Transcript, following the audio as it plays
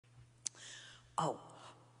Oh,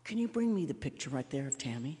 can you bring me the picture right there of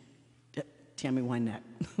Tammy? Tammy Wynette.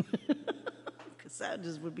 Because that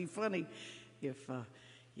just would be funny if,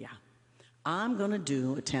 yeah. I'm going to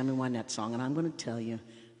do a Tammy Wynette song, and I'm going to tell you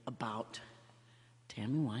about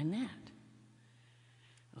Tammy Wynette.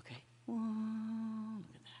 Okay. Whoa,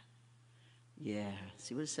 look at that. Yeah.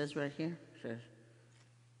 See what it says right here? It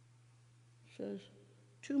says,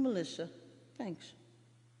 to Melissa, thanks.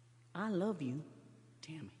 I love you,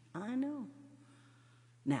 Tammy. I know.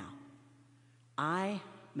 Now, I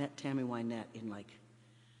met Tammy Wynette in I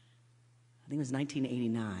think it was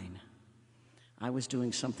 1989. I was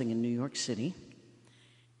doing something in New York City,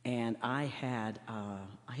 and I had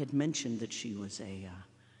mentioned that she was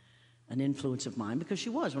an influence of mine, because she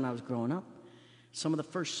was when I was growing up. Some of the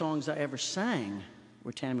first songs I ever sang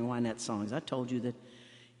were Tammy Wynette songs. I told you that,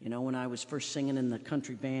 when I was first singing in the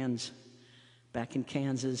country bands back in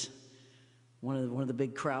Kansas, one of the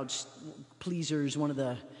big crowd pleasers, one of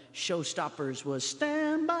the showstoppers was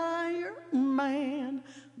 "Stand by Your Man."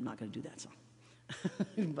 I'm not going to do that song,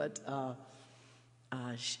 but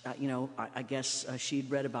I guess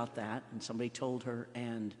she'd read about that, and somebody told her,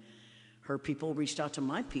 and her people reached out to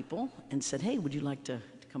my people and said, "Hey, would you like to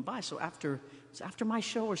come by?" So after my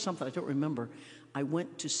show or something, I don't remember, I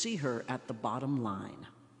went to see her at the Bottom Line,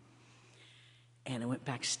 and I went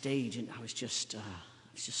backstage, and I was just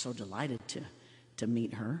so delighted to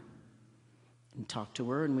meet her and talk to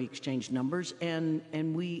her, and we exchanged numbers, and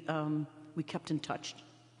we kept in touch.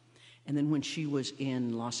 And then when she was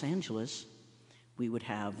in Los Angeles, we would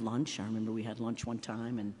have lunch. I remember we had lunch one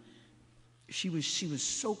time, and she was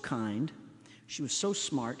so kind. She was so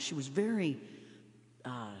smart. She was very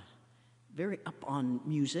up on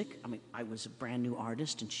music. I mean, I was a brand new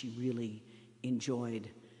artist, and she really enjoyed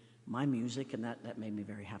my music, and that made me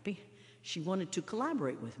very happy. She wanted to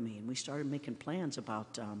collaborate with me, and we started making plans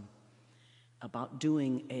about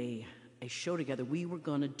doing a show together. We were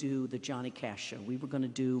going to do the Johnny Cash show. We were going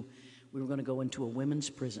to go into a women's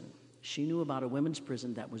prison. She knew about a women's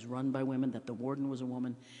prison that was run by women, that the warden was a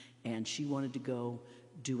woman, and she wanted to go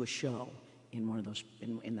do a show in one of those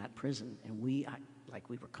in that prison. And we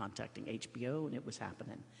were contacting HBO, and it was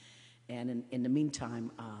happening. And in the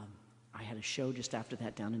meantime, I had a show just after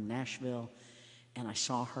that down in Nashville, and I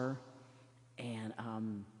saw her. And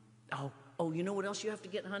you know what else you have to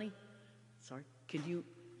get, honey? Sorry, could you?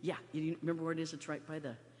 Yeah, you remember where it is? It's right by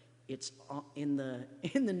it's in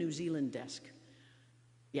the New Zealand desk.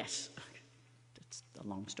 Yes, that's a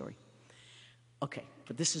long story. Okay,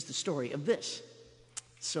 but this is the story of this.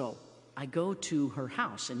 So I go to her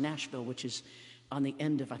house in Nashville, which is on the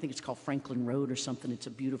end of, I think it's called Franklin Road or something. It's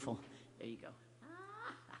a beautiful, there you go.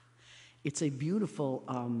 It's a beautiful,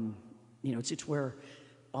 it's where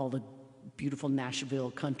all the beautiful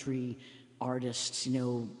Nashville country artists,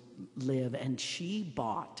 live. And she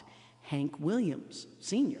bought Hank Williams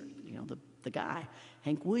Sr., the guy,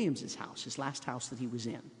 Hank Williams' house, his last house that he was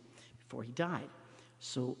in before he died.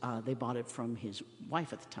 So they bought it from his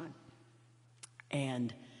wife at the time.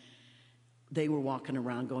 And they were walking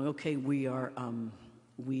around going, okay, we are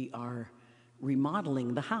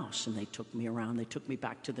remodeling the house. And they took me around. They took me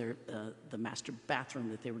back to the master bathroom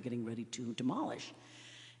that they were getting ready to demolish.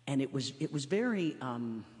 And it was very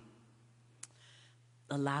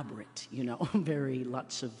elaborate, very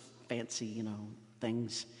lots of fancy,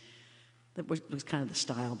 things. That was kind of the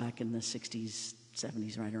style back in the 60s,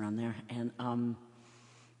 70s, right around there.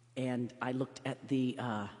 And I looked at the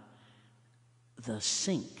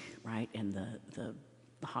sink, right, and the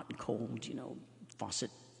hot and cold, faucet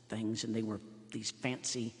things, and they were these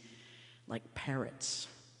fancy, like parrots.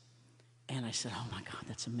 And I said, "Oh my God,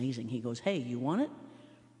 that's amazing." He goes, "Hey, you want it?"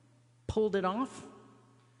 Pulled it off,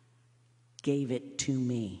 gave it to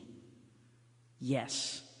me.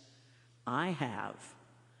 Yes, I have,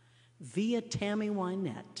 via Tammy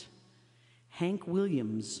Wynette, Hank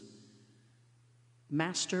Williams'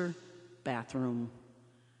 master bathroom.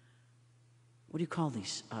 What do you call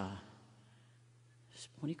these? What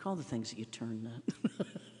do you call the things that you turn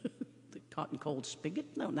the hot and cold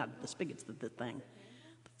spigot? No, not the spigot's the thing.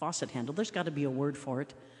 The faucet handle. There's got to be a word for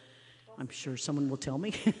it. I'm sure someone will tell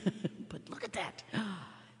me. But look at that.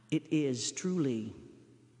 It is truly,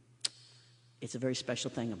 it's a very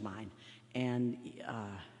special thing of mine. And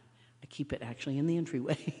I keep it actually in the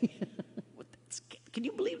entryway. Can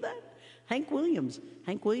you believe that? Hank Williams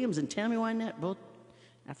and Tammy Wynette, both,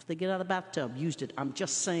 after they get out of the bathtub, used it. I'm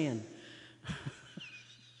just saying.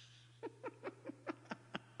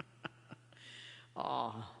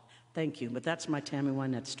 Oh, thank you. But that's my Tammy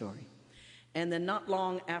Wynette story. And then not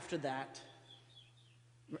long after that,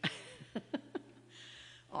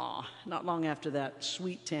 not long after that,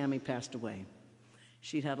 sweet Tammy passed away.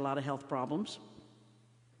 She'd had a lot of health problems.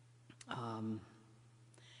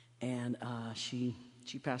 And she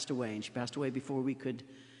passed away, and she passed away before we could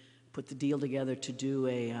put the deal together to do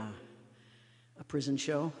a prison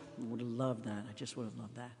show. I would have loved that. I just would have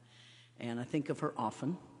loved that. And I think of her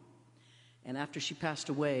often. And after she passed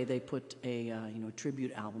away, they put a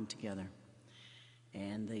tribute album together.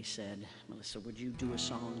 And they said, Melissa, would you do a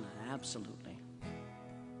song? Absolutely.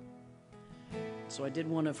 So I did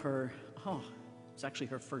one of her, it's actually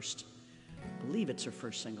her first, I believe it's her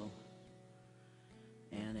first single.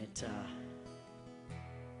 And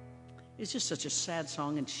it's just such a sad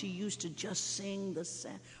song, and she used to just sing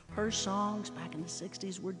her songs back in the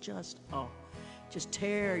 60s were just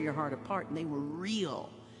tear your heart apart, and they were real,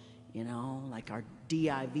 like our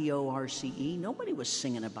D-I-V-O-R-C-E. Nobody was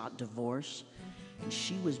singing about divorce, and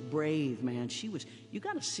she was brave, man. You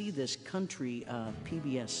got to see this country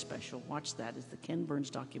PBS special. Watch that. It's the Ken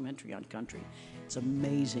Burns documentary on country. It's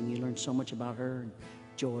amazing. You learn so much about her and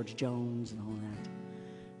George Jones and all that.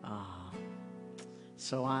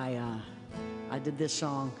 So I did this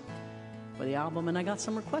song for the album, and I got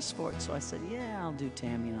some requests for it. So I said, yeah, I'll do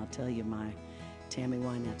Tammy, and I'll tell you my Tammy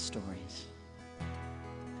Wynette stories.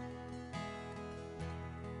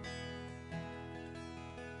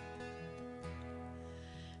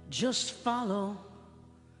 Just follow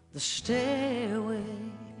the stairway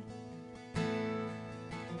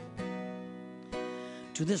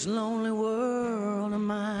to this lonely world of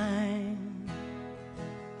mine.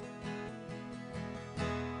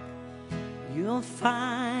 You'll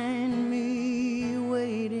find me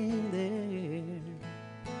waiting there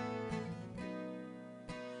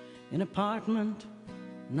in apartment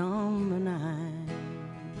number 9.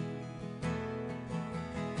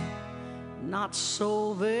 Not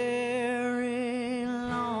so very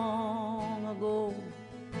long ago,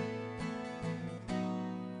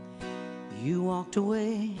 you walked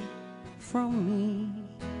away from me.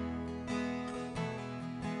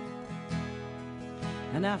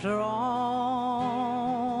 And after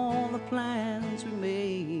all the plans we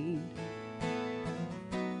made,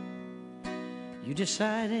 you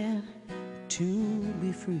decided to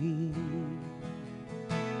be free.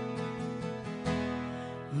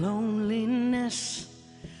 Loneliness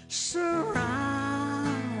surrounds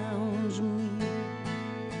me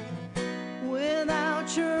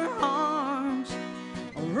without your arms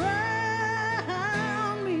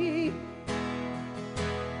around me,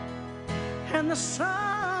 and the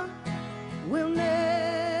sun will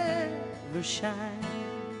never shine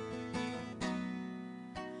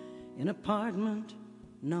in apartment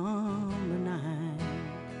number 9.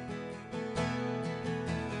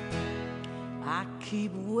 I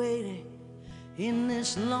keep waiting in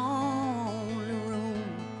this lonely room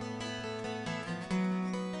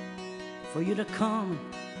for you to come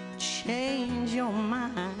change your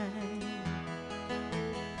mind.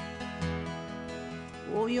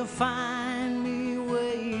 Oh, you'll find me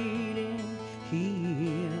waiting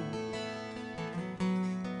here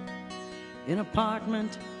in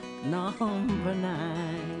apartment number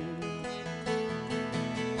 9.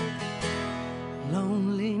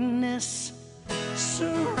 Loneliness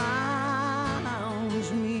surrounds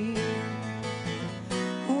me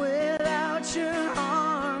without your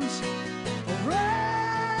arms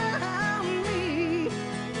around me,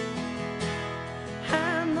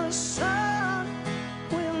 and the sun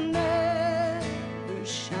will never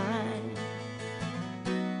shine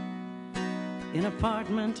in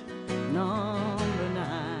apartment number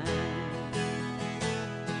 9.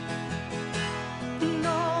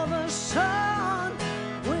 No, the sun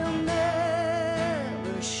will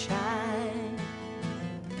never shine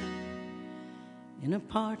in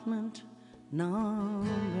apartment number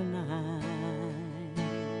 9.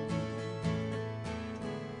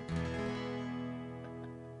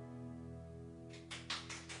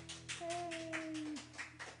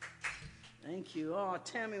 Thank you. Oh,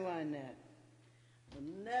 Tammy Wynette. We'll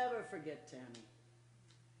never forget Tammy.